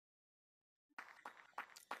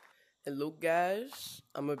Hello guys,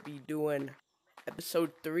 I'm gonna be doing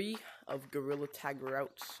episode 3 of GorillaTag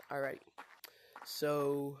routes. Alright,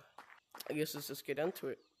 so I guess let's just get into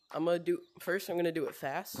it. I'm gonna do it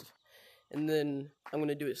fast, and then I'm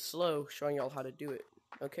gonna do it slow, showing y'all how to do it.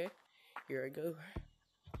 Okay, here I go.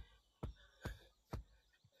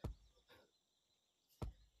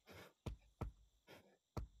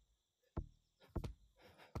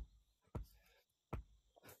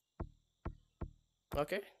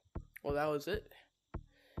 Okay, well that was it.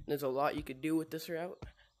 There's a lot you could do with this route,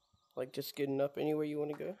 like just getting up anywhere you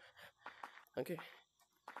want to go. Okay,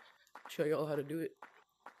 show y'all how to do it.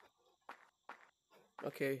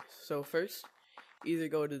 Okay, so first, either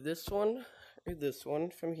go to this one or this one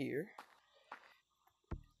from here.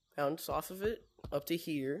 Bounce off of it up to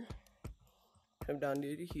here. Come down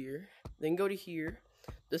to here. Then go to here.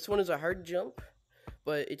 This one is a hard jump,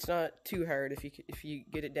 but it's not too hard if you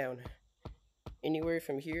get it down. Anywhere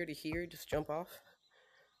from here to here, just jump off.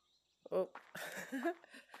 Oh,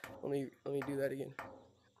 let me do that again.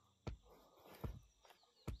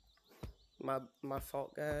 My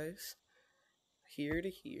fault, guys. Here to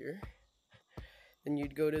here. Then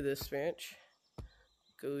you'd go to this bench.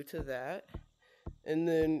 Go to that. And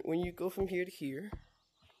then when you go from here to here,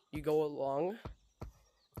 you go along,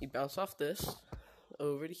 you bounce off this,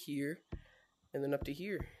 over to here, and then up to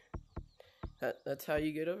here. That's how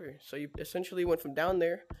you get over. So you essentially went from down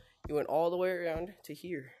there, you went all the way around to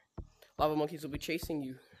here. Lava monkeys will be chasing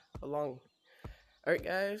you along. Alright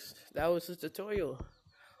guys, that was the tutorial.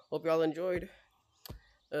 Hope y'all enjoyed.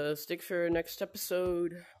 Stick for next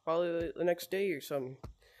episode, probably the next day or something.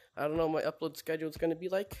 I don't know what my upload schedule is going to be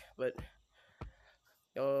like, but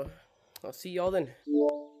I'll see y'all then.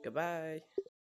 Goodbye.